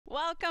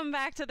Welcome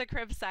back to the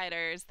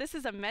Cribsiders. This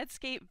is a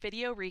Medscape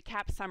video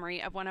recap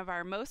summary of one of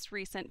our most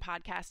recent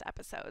podcast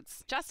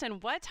episodes.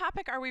 Justin, what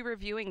topic are we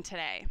reviewing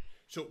today?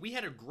 So we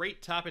had a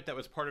great topic that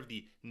was part of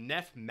the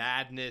Neph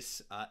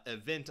Madness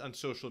event on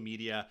social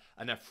media,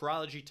 a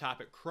nephrology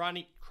topic,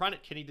 chronic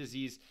kidney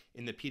disease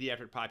in the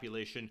pediatric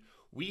population.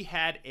 We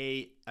had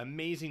an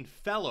amazing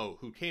fellow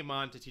who came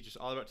on to teach us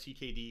all about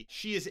CKD.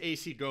 She is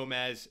AC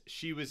Gomez.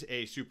 She was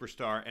a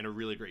superstar and a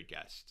really great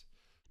guest.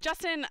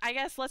 Justin, I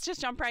guess let's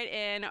just jump right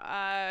in.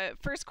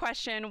 First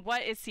question,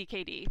 what is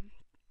CKD?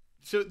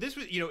 So this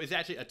was, is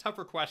actually a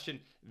tougher question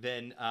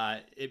than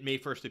it may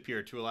first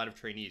appear to a lot of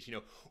trainees.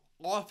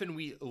 Often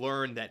we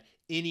learn that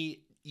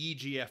any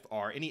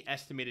eGFR, any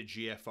estimated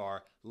GFR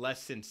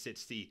less than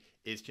 60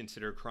 is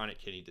considered chronic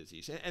kidney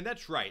disease. And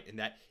that's right, in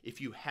that if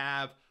you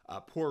have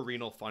poor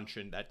renal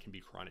function, that can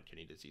be chronic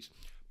kidney disease.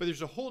 But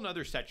there's a whole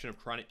other section of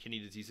chronic kidney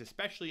disease,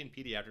 especially in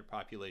pediatric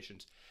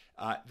populations,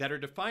 that are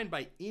defined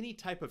by any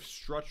type of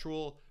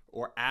structural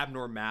or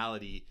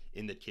abnormality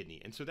in the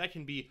kidney. And so that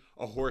can be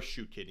a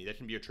horseshoe kidney, that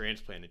can be a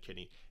transplanted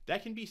kidney,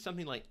 that can be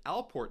something like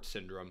Alport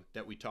syndrome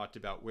that we talked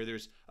about, where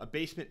there's a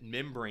basement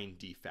membrane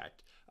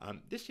defect.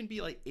 This can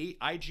be like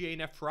IgA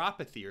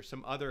nephropathy or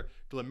some other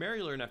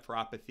glomerular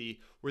nephropathy,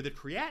 where the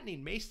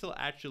creatinine may still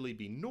actually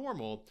be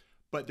normal,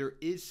 but there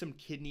is some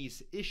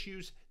kidneys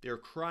issues. They're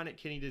chronic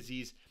kidney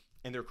disease,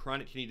 and they're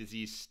chronic kidney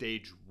disease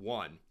stage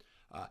 1.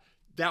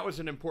 That was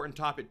an important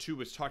topic too,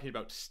 was talking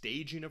about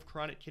staging of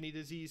chronic kidney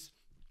disease.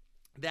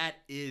 That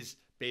is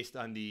based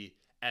on the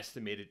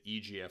estimated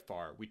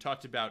eGFR. We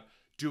talked about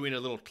doing a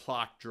little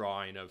clock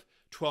drawing of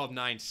 12,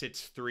 9,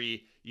 6,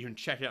 3. You can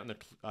check it out in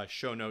the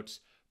show notes.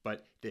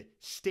 But the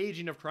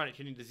staging of chronic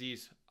kidney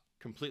disease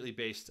completely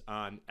based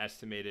on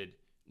estimated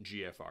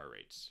GFR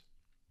rates.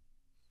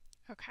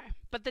 Okay,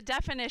 but the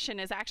definition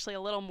is actually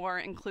a little more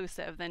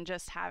inclusive than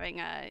just having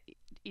a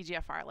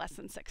eGFR less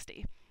than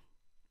 60.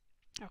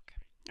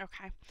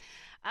 Okay.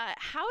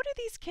 How do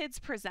these kids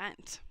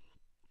present?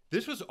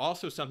 This was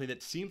also something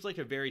that seems like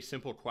a very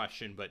simple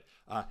question, but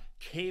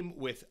came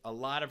with a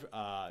lot of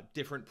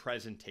different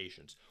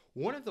presentations.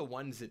 One of the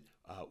ones that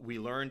we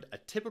learned, a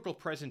typical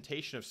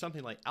presentation of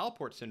something like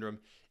Alport syndrome,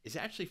 is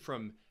actually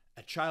from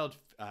a child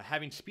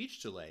having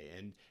speech delay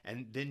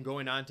and then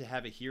going on to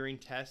have a hearing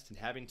test and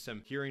having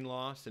some hearing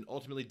loss and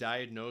ultimately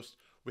diagnosed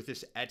with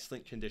this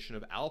excellent condition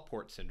of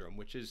Alport syndrome,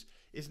 which is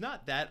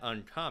not that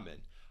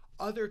uncommon.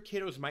 Other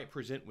kiddos might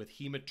present with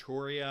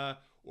hematuria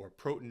or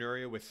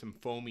proteinuria with some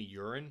foamy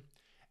urine.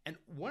 And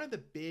one of the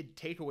big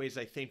takeaways,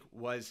 I think,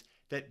 was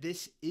that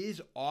this is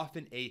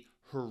often a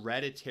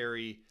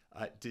hereditary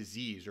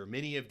disease, or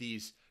many of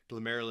these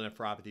glomerular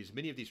nephropathies,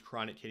 many of these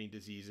chronic kidney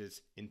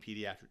diseases in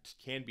pediatrics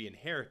can be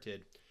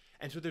inherited.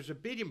 And so there's a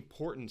big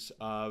importance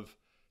of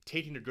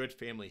taking a good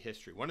family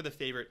history. One of the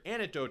favorite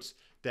anecdotes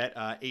that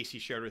AC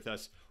shared with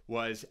us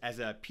was, as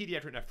a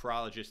pediatric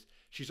nephrologist,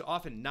 she's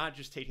often not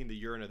just taking the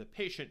urine of the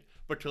patient,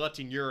 but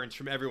collecting urines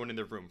from everyone in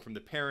the room, from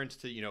the parents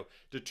to,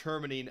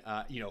 determining,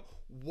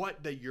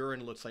 what the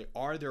urine looks like.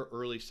 Are there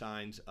early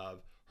signs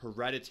of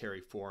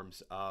hereditary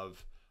forms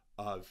of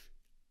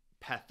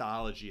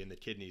pathology in the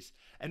kidneys?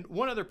 And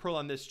one other pearl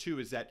on this too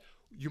is that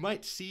you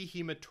might see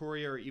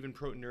hematuria or even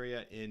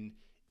proteinuria in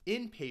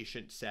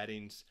inpatient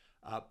settings,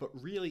 but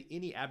really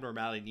any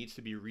abnormality needs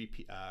to be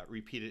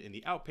repeated in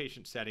the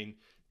outpatient setting.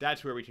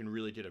 That's where we can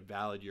really get a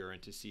valid urine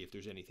to see if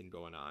there's anything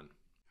going on.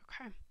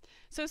 Okay.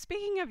 So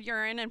speaking of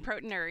urine and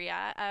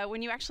proteinuria,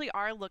 when you actually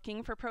are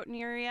looking for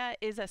proteinuria,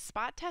 is a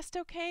spot test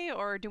okay,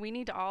 or do we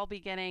need to all be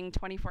getting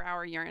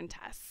 24-hour urine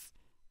tests?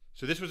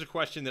 So this was a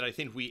question that I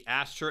think we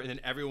asked her, and then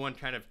everyone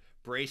kind of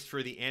braced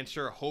for the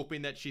answer,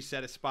 hoping that she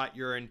said a spot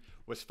urine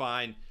was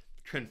fine.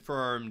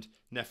 Confirmed,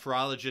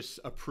 nephrologists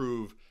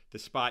approve. The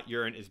spot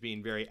urine is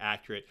being very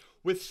accurate,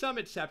 with some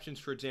exceptions.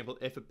 For example,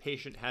 if a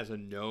patient has a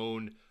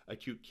known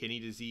acute kidney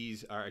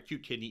disease or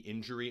acute kidney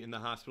injury in the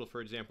hospital,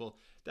 for example,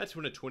 that's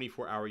when a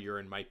 24-hour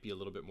urine might be a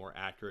little bit more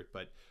accurate,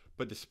 but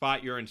the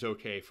spot urine's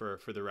okay for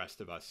the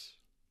rest of us.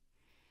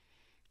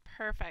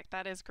 Perfect.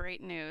 That is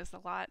great news. A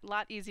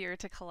lot easier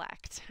to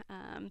collect.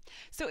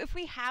 So if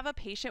we have a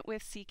patient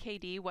with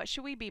CKD, what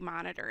should we be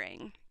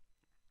monitoring?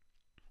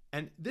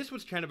 And this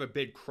was kind of a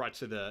big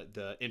crux of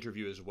the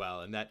interview as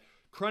well, and that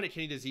chronic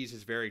kidney disease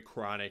is very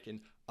chronic,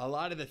 and a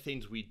lot of the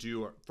things we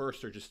do are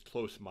just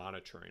close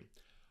monitoring.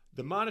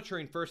 The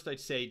monitoring, first I'd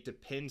say,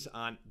 depends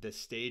on the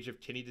stage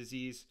of kidney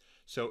disease.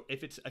 So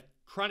if it's a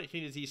chronic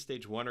kidney disease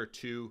stage 1 or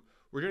 2,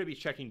 we're going to be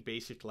checking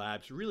basic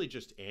labs really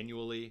just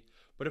annually.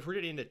 But if we're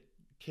getting into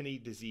kidney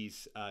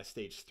disease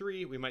stage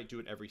 3, we might do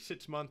it every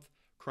 6 months.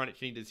 Chronic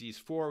kidney disease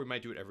 4, we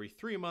might do it every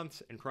 3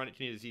 months. And chronic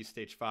kidney disease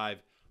stage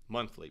 5,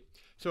 monthly.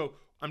 So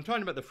I'm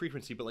talking about the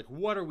frequency, but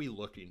what are we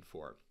looking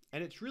for?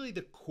 And it's really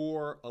the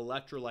core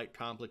electrolyte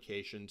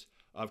complications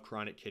of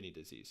chronic kidney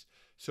disease.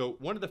 So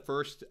one of the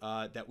first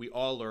that we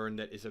all learned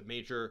that is a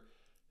major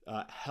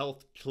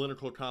health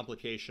clinical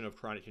complication of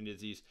chronic kidney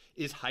disease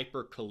is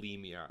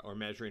hyperkalemia, or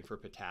measuring for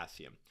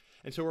potassium.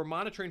 And so we're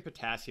monitoring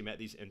potassium at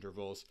these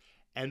intervals.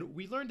 And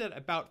we learned that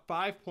about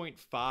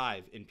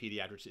 5.5 in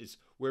pediatrics is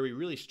where we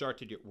really start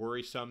to get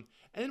worrisome.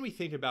 And then we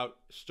think about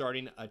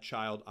starting a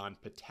child on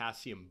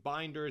potassium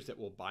binders that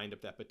will bind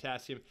up that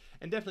potassium,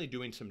 and definitely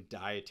doing some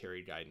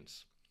dietary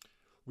guidance.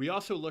 We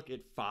also look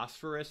at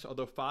phosphorus,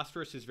 although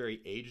phosphorus is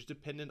very age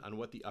dependent on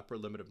what the upper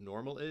limit of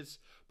normal is.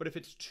 But if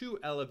it's too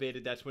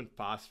elevated, that's when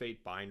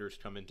phosphate binders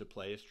come into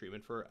play as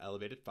treatment for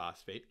elevated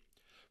phosphate.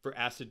 For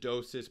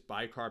acidosis,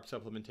 bicarb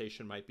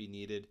supplementation might be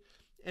needed.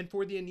 And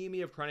for the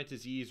anemia of chronic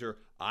disease or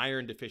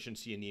iron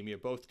deficiency anemia,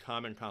 both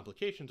common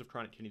complications of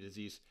chronic kidney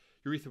disease,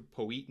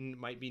 erythropoietin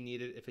might be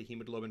needed if a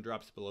hemoglobin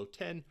drops below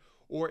 10,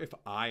 or if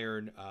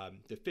iron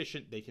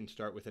deficient, they can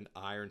start with an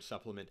iron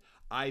supplement.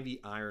 IV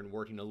iron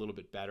working a little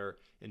bit better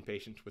in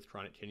patients with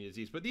chronic kidney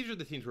disease. But these are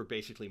the things we're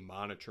basically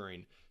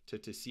monitoring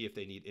to see if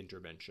they need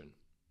intervention.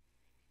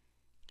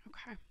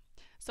 Okay.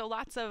 So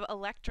lots of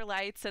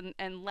electrolytes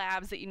and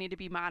labs that you need to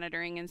be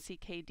monitoring in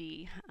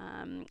CKD.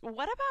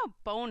 What about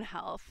bone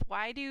health?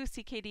 Why do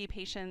CKD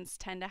patients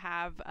tend to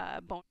have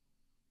bone?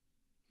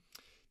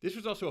 This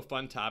was also a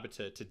fun topic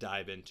to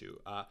dive into.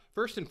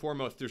 First and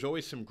foremost, there's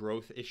always some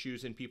growth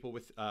issues in people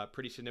with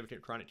pretty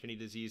significant chronic kidney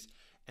disease,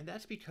 and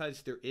that's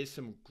because there is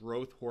some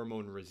growth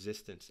hormone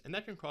resistance, and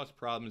that can cause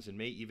problems and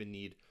may even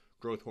need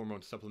growth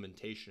hormone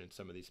supplementation in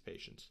some of these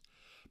patients.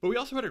 But we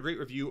also had a great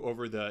review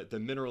over the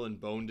mineral and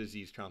bone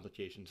disease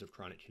complications of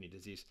chronic kidney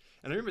disease.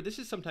 And I remember this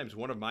is sometimes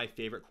one of my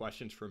favorite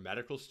questions for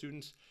medical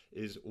students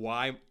is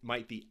why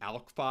might the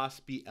ALK phos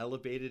be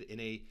elevated in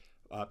a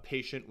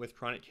patient with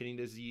chronic kidney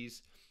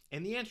disease?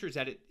 And the answer is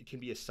that it can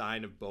be a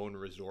sign of bone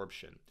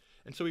resorption.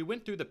 And so we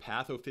went through the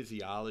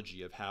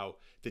pathophysiology of how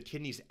the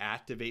kidneys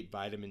activate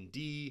vitamin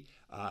D,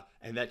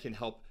 and that can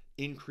help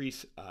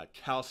increase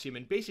calcium.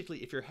 And basically,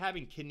 if you're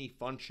having kidney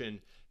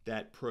function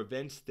that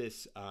prevents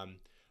this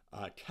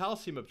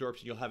calcium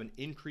absorption, you'll have an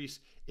increase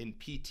in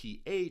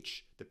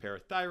PTH, the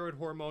parathyroid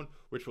hormone,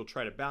 which will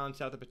try to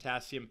balance out the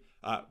potassium,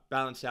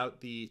 balance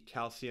out the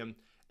calcium,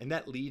 and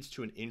that leads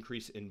to an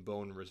increase in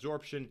bone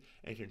resorption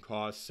and can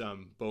cause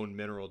some bone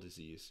mineral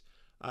disease.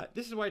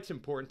 This is why it's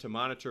important to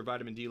monitor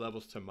vitamin D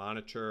levels, to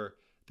monitor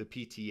the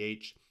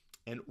PTH.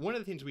 And one of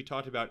the things we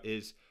talked about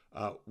is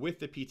with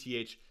the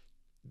PTH,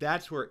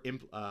 that's where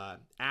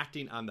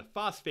acting on the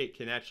phosphate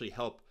can actually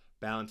help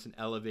balance an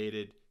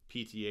elevated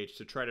PTH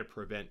to try to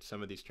prevent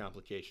some of these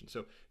complications.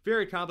 So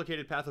very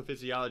complicated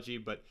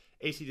pathophysiology, but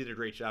AC did a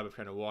great job of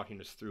kind of walking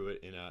us through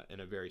it in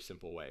a very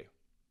simple way.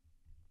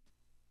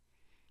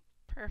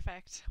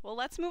 Perfect. Well,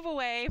 let's move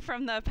away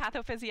from the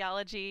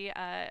pathophysiology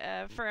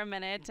for a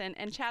minute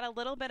and chat a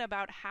little bit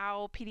about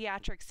how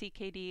pediatric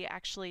CKD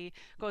actually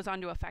goes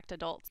on to affect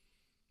adults.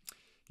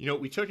 You know,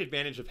 we took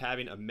advantage of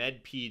having a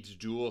MedPeds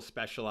dual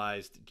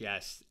specialized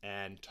guest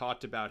and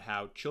talked about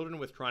how children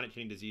with chronic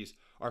kidney disease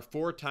are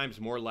 4 times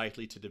more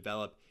likely to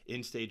develop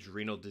end-stage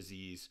renal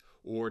disease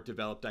or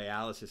develop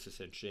dialysis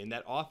essentially, and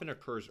that often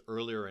occurs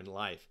earlier in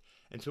life.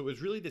 And so it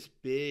was really this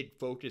big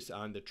focus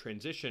on the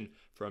transition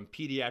from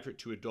pediatric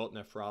to adult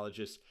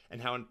nephrologists and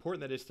how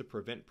important that is to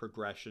prevent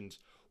progressions.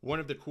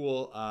 One of the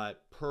cool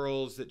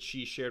pearls that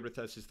she shared with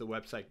us is the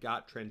website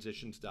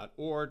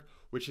gottransitions.org,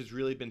 which has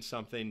really been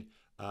something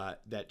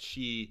that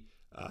she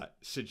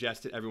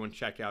suggested everyone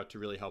check out to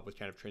really help with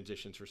kind of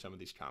transitions for some of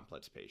these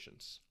complex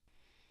patients.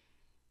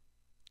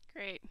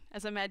 Great.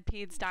 As a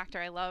MedPeds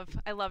doctor, I love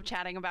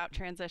chatting about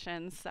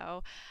transitions.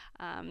 So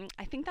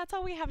I think that's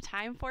all we have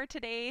time for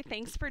today.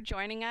 Thanks for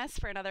joining us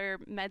for another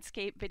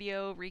Medscape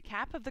video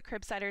recap of the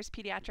Cribsiders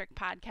Pediatric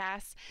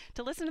Podcast.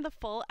 To listen to the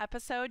full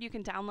episode, you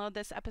can download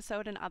this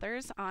episode and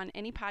others on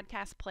any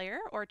podcast player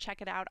or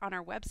check it out on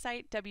our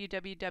website,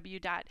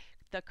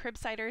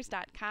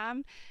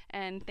 www.thecribsiders.com.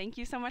 And thank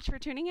you so much for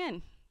tuning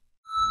in.